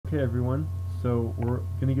Okay everyone, so we're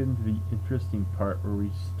going to get into the interesting part where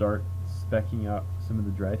we start speccing out some of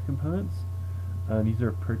the drive components. These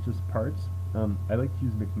are purchased parts. I like to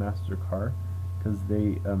use McMaster Carr because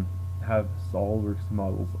they have Solidworks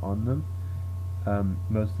models on them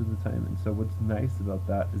most of the time, and so what's nice about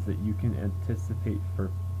that is that you can anticipate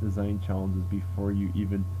for design challenges before you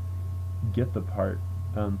even get the part.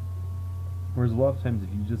 Whereas a lot of times if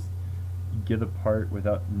you just get a part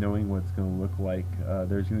without knowing what it's going to look like,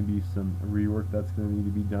 there's going to be some rework that's going to need to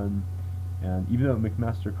be done, and even though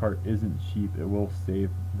McMaster Carr isn't cheap, it will save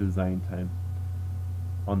design time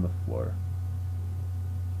on the floor.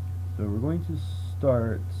 So we're going to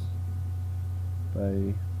start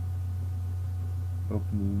by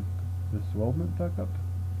opening this weldment back up.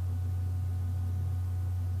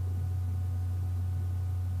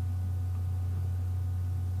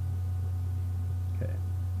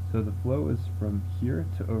 So the flow is from here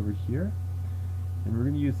to over here, and we're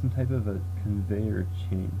going to use some type of a conveyor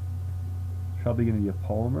chain. It's probably going to be a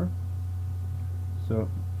polymer. So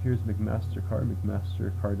here's McMaster Carr,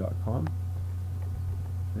 McMasterCarr.com.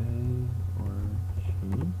 Chain.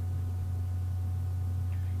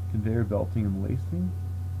 Conveyor belting and lacing.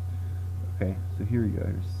 Okay, so here we go.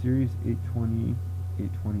 Here's series 820,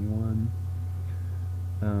 821.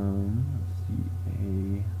 Let's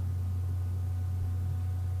see,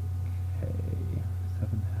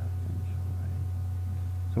 7.5 inch wide.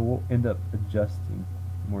 So we'll end up adjusting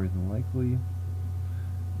more than likely.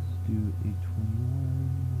 Let's do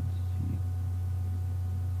 821. Let's see.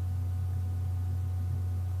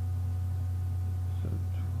 So 12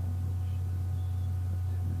 inches,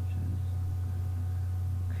 2 inches.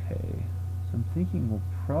 Okay. So I'm thinking we'll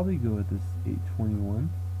probably go with this 821.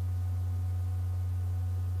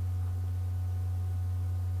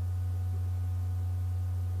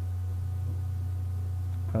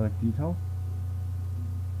 Product detail.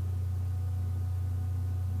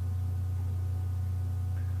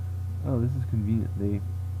 Oh, this is convenient. They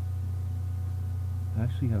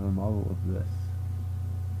actually have a model of this.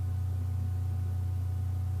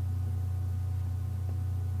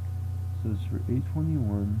 So it's for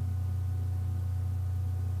 821.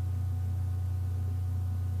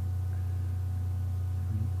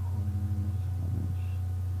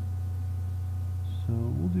 So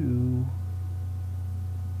we'll do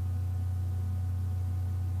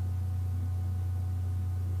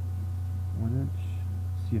 1 inch.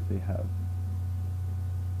 See if they have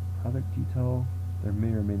product detail. There may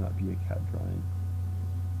or may not be a CAD drawing.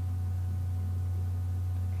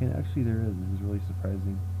 Okay, actually there is. This is really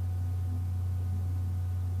surprising.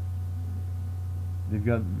 They've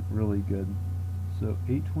gotten really good. So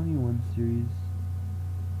 821 series.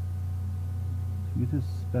 So we get this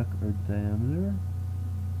spec or diameter.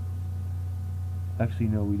 Actually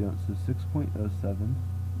no, we don't. So 6.07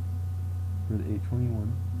 for the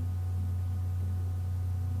 821.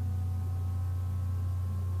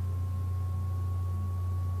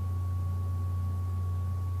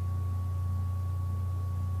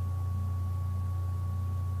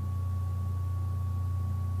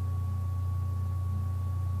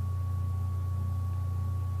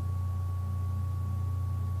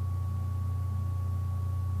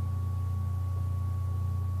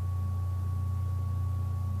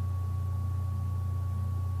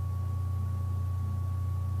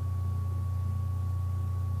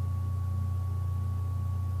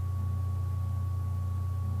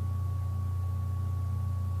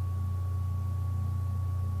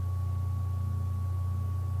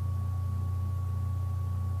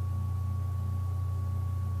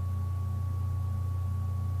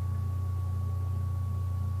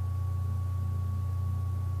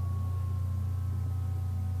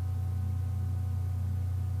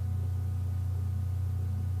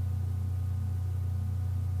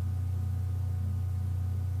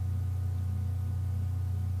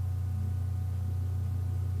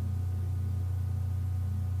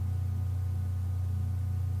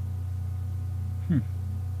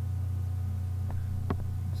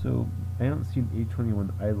 So I don't see an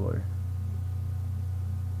 821 idler.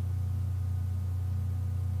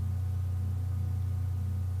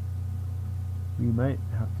 We might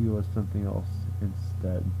have to go with something else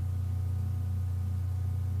instead.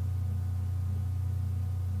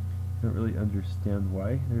 I don't really understand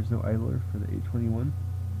why there's no idler for the 821.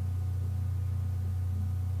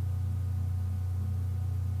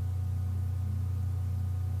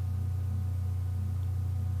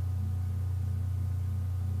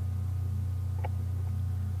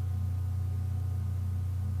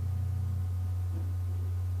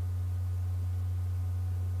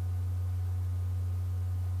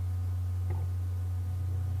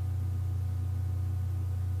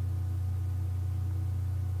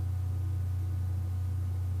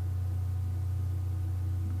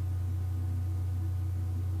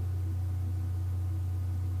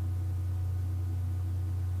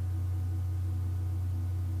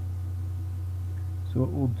 So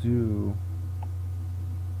what we'll do,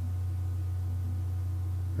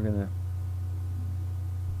 we're gonna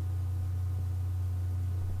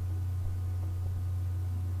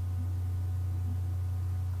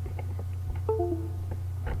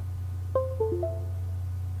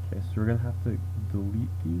so we're gonna have to delete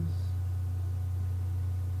these.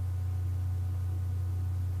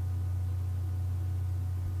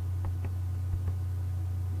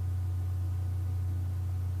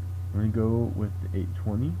 We're gonna go with the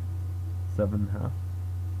 820, 7.5.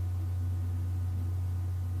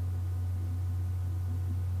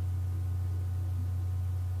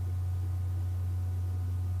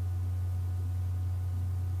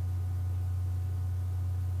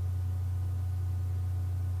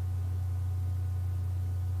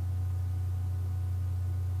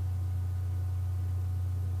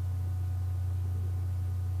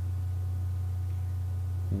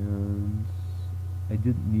 And I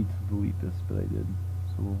didn't need to delete this, but I did.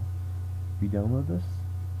 So we'll re-download this.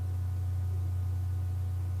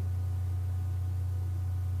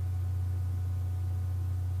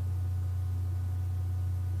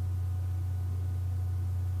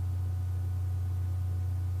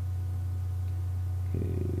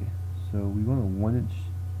 Okay, so we want a 1-inch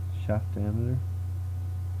shaft diameter.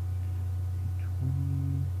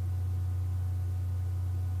 20.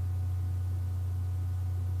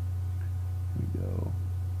 Here we go.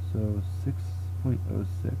 So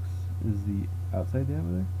 6.06 is the outside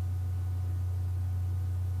diameter.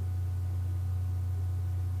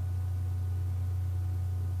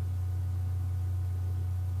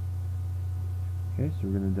 Okay, so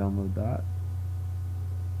we're going to download that.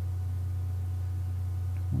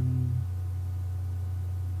 20.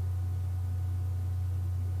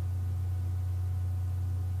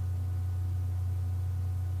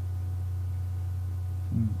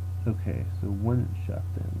 Okay, so 1-inch shaft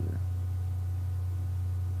diameter.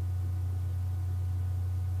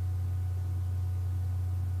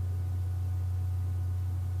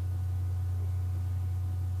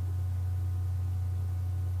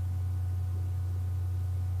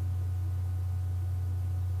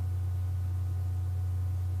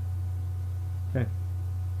 Okay.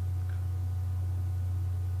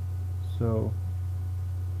 So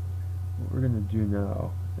what we're going to do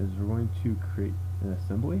now is we're going to create an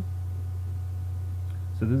assembly.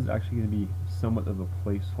 So this is actually going to be somewhat of a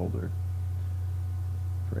placeholder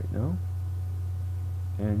for right now,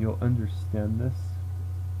 and you'll understand this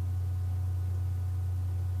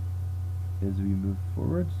as we move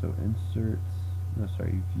forward. So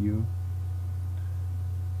view.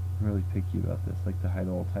 I'm really picky about this, like to hide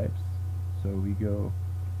all types. So we go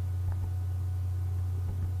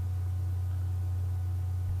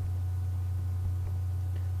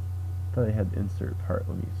thought I had insert part.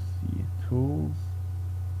 Let me see. Tools.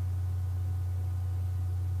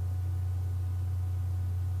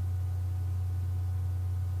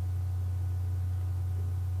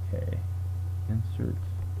 Okay. Insert.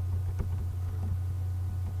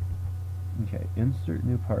 Okay. Insert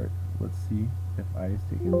new part. Let's see if I is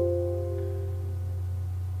taken.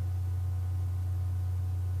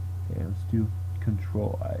 Okay. Let's do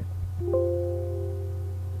Control I.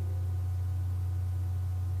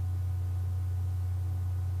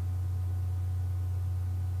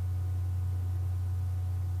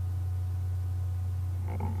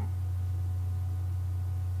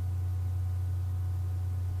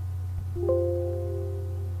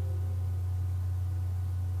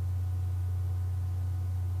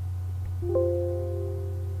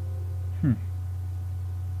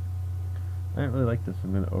 I don't really like this, so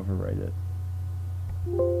I'm going to overwrite it.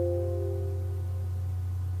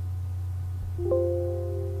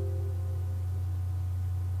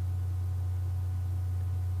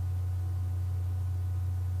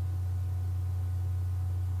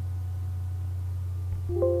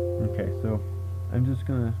 Okay, so I'm just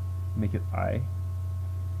going to make it I.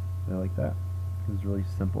 I like that. It's really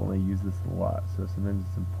simple and I use this a lot, so sometimes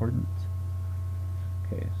it's important.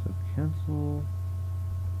 Okay, so cancel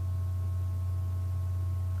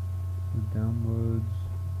the downloads.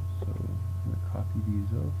 So I'm going to copy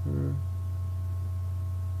these over.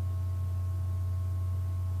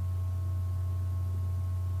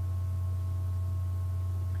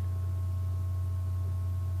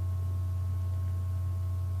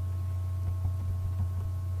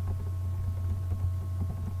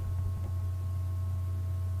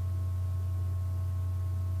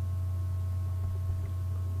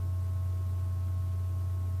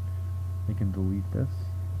 I can delete this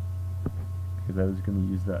because I was going to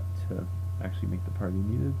use that to actually make the part you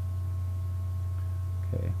needed.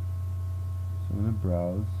 Okay, so I'm going to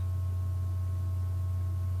browse.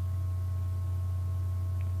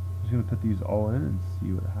 just going to put these all in and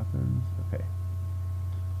see what happens. Okay.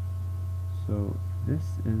 So this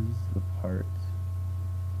is the part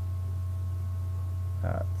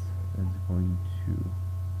that is going to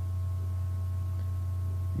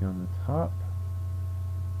be on the top.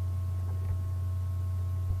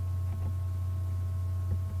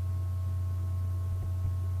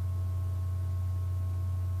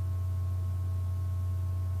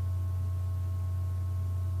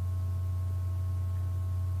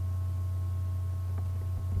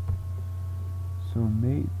 So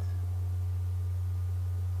mate,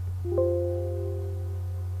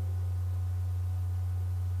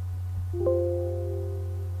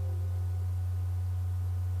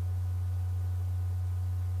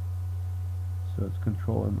 so it's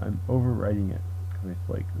control, I'm overwriting it because I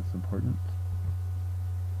feel like it's important.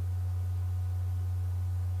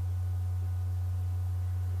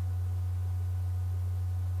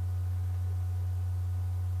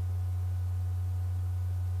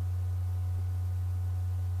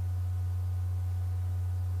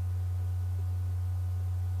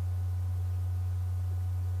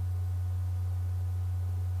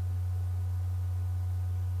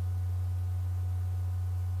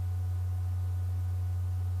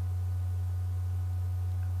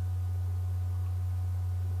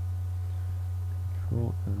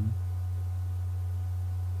 Control M.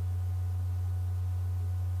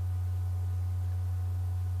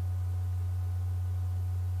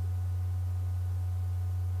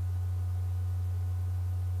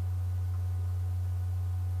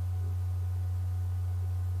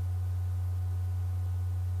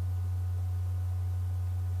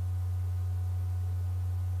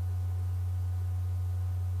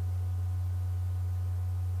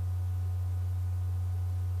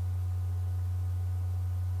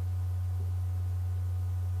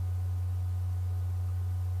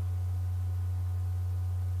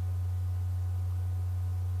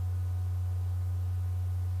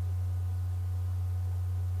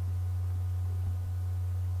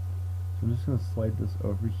 So I'm just going to slide this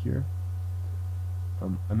over here.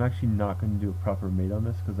 I'm actually not going to do a proper mate on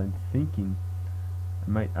this because I'm thinking I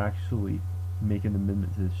might actually make an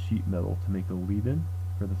amendment to the sheet metal to make a lead-in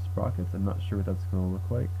for the sprockets. I'm not sure what that's going to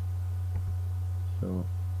look like. So,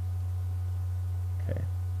 okay.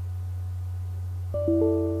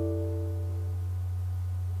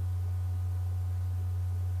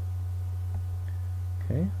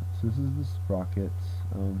 Okay, so this is the sprocket.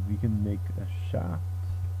 We can make a shaft.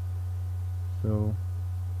 So,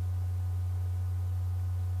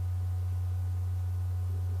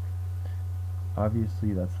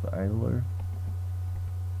 obviously that's the idler.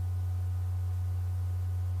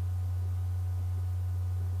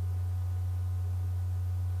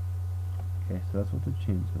 Okay, so that's what the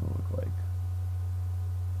chain's going to look like.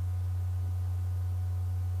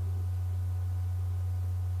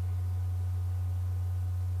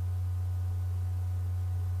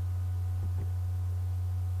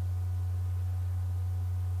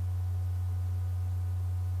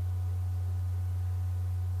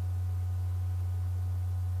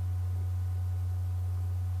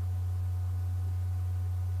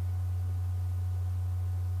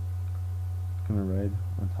 Going to ride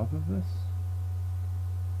on top of this.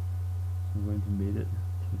 So I'm going to mate it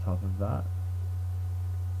to the top of that.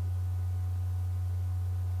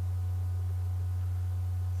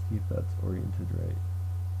 See if that's oriented right.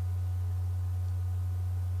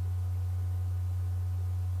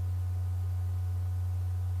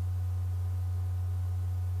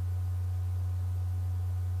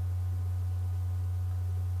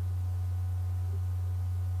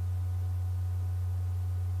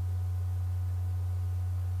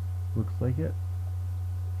 Looks like it.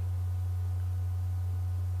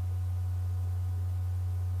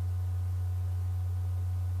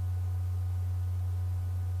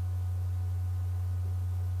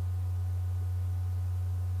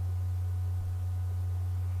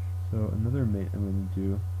 So another mate I'm going to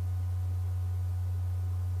do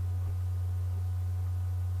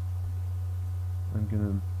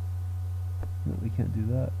no, we can't do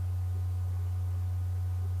that.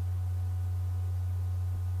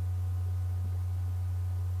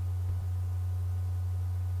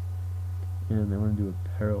 And I want to do a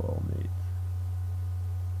parallel mate.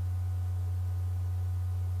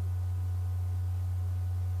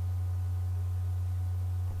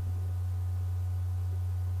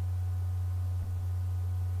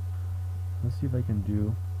 Let's see if I can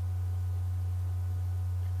do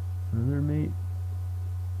another mate.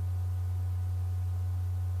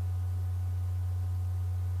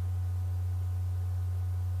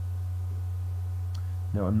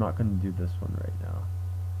 No, I'm not going to do this one right now.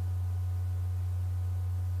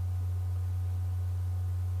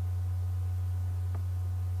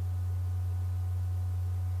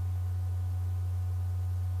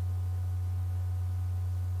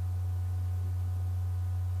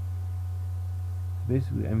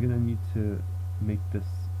 basically I'm going to need to make this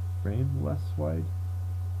frame less wide.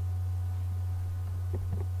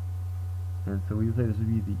 And so we would say this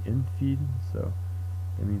would be the in feed, so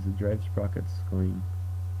that means the drive sprocket's going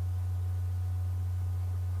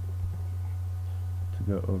to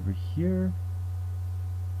go over here.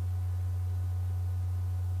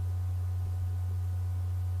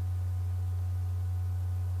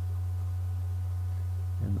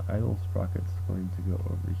 And the idle sprocket's going to go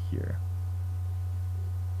over here.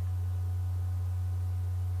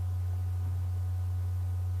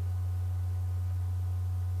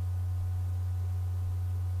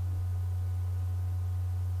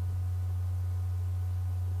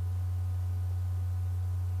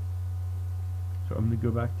 So I'm going to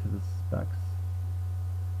go back to the specs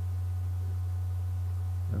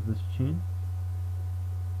of this chain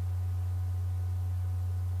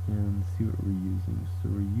and see what we're using. So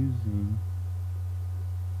we're using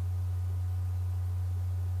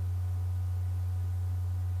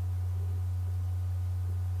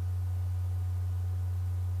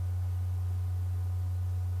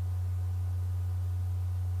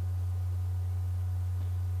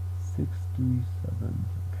 $637.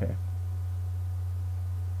 Okay.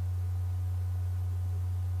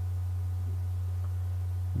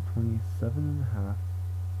 And 27.5.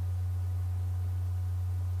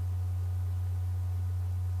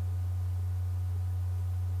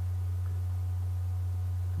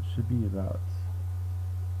 Should be about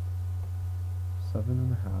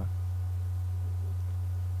 7.5.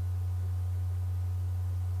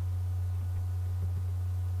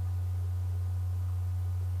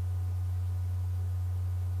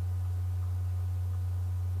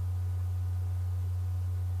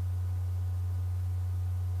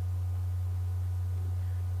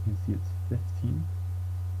 You can see it's 15.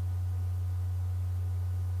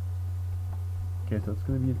 Okay, so it's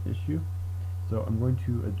going to be an issue. So I'm going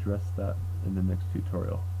to address that in the next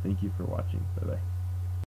tutorial. Thank you for watching. Bye-bye.